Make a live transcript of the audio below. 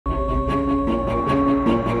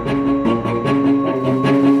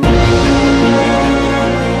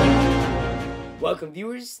Welcome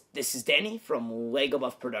viewers, this is Danny from Lego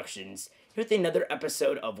Buff Productions, here with another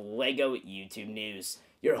episode of Lego YouTube News,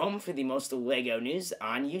 your home for the most Lego news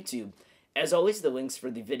on YouTube. As always, the links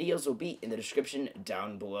for the videos will be in the description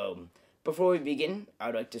down below. Before we begin, I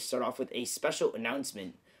would like to start off with a special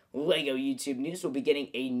announcement. Lego YouTube News will be getting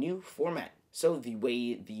a new format, so the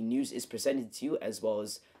way the news is presented to you, as well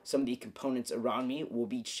as some of the components around me, will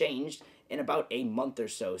be changed in about a month or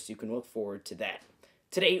so you can look forward to that.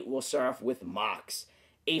 Today, we'll start off with mocks.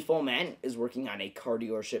 A Full Man is working on a car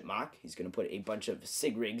dealership mock. He's going to put a bunch of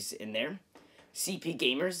SIG rigs in there. CP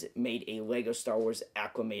Gamers made a Lego Star Wars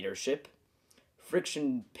Acclimator ship.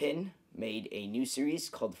 Friction Pin made a new series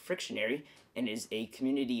called Frictionary and is a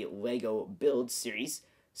community Lego build series.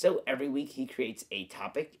 So every week he creates a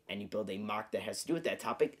topic and you build a mock that has to do with that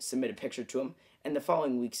topic, submit a picture to him, and the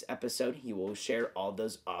following week's episode he will share all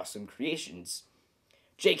those awesome creations.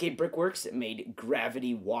 JK Brickworks made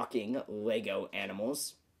gravity walking Lego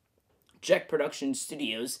animals. Jack Production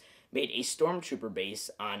Studios made a Stormtrooper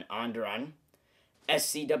base on Onderon.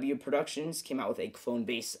 SCW Productions came out with a clone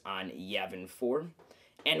base on Yavin 4.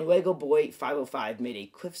 And Lego Boy 505 made a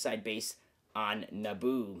cliffside base on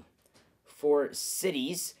Naboo. For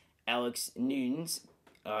cities, Alex Nunes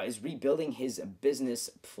is rebuilding his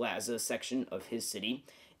business plaza section of his city.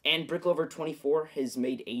 And Bricklover24 has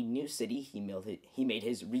made a new city. He made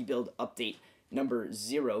his rebuild update number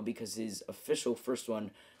 0 because his official first one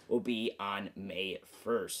will be on May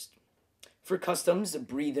 1st. For customs,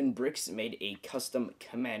 Breathe and Bricks made a custom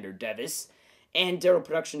Commander Davis. And Darrow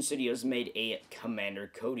Production Studios made a Commander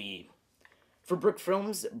Cody. For Brick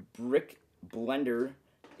Films, Brick Blender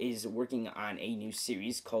is working on a new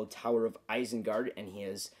series called Tower of Isengard, and he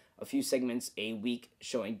has a few segments a week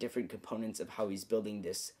showing different components of how he's building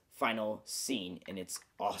this final scene, and it's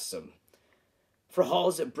awesome. For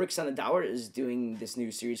Halls, Bricks on the Dollar is doing this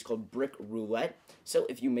new series called Brick Roulette. So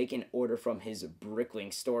if you make an order from his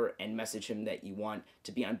Bricklink store and message him that you want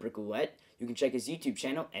to be on Brick Roulette, you can check his YouTube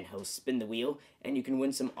channel and he'll spin the wheel, and you can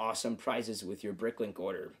win some awesome prizes with your Bricklink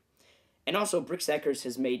order. And also, Brickstackers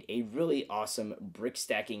has made a really awesome brick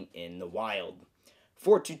stacking in the wild.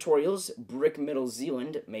 For tutorials, Brick Middle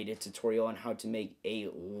Zealand made a tutorial on how to make a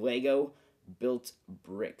Lego built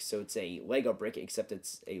brick. So it's a Lego brick, except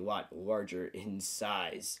it's a lot larger in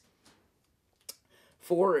size.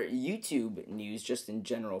 For YouTube news, just in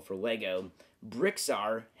general for Lego,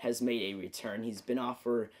 Bricksar has made a return. He's been off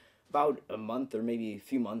for about a month or maybe a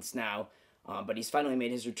few months now, but he's finally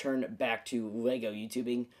made his return back to Lego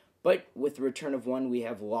YouTubing. But with the return of one, we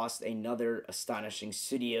have lost another astonishing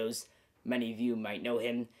studios. Many of you might know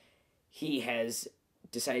him. He has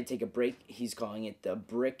decided to take a break. He's calling it the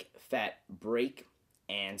Brick Fat Break.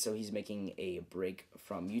 And so he's making a break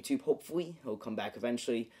from YouTube. Hopefully, he'll come back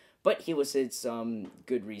eventually. But he listed some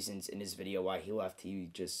good reasons in his video why he left. He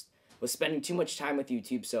just was spending too much time with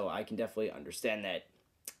YouTube, so I can definitely understand that.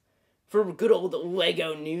 For good old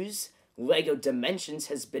Lego news, Lego Dimensions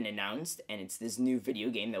has been announced, and it's this new video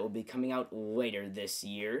game that will be coming out later this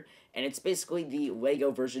year, and it's basically the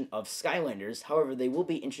Lego version of Skylanders. However, they will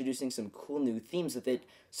be introducing some cool new themes with it,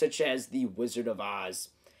 such as the Wizard of Oz.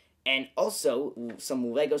 And also,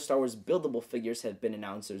 some Lego Star Wars buildable figures have been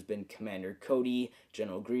announced. There's been Commander Cody,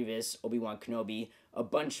 General Grievous, Obi-Wan Kenobi. A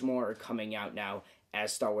bunch more are coming out now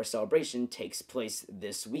as Star Wars Celebration takes place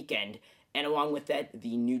this weekend. And along with that,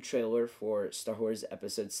 the new trailer for Star Wars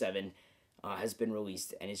Episode 7 has been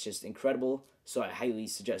released, and it's just incredible, so I highly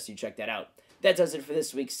suggest you check that out. That does it for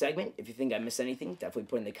this week's segment. If you think I missed anything, definitely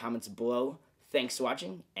put in the comments below. Thanks for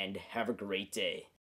watching, and have a great day.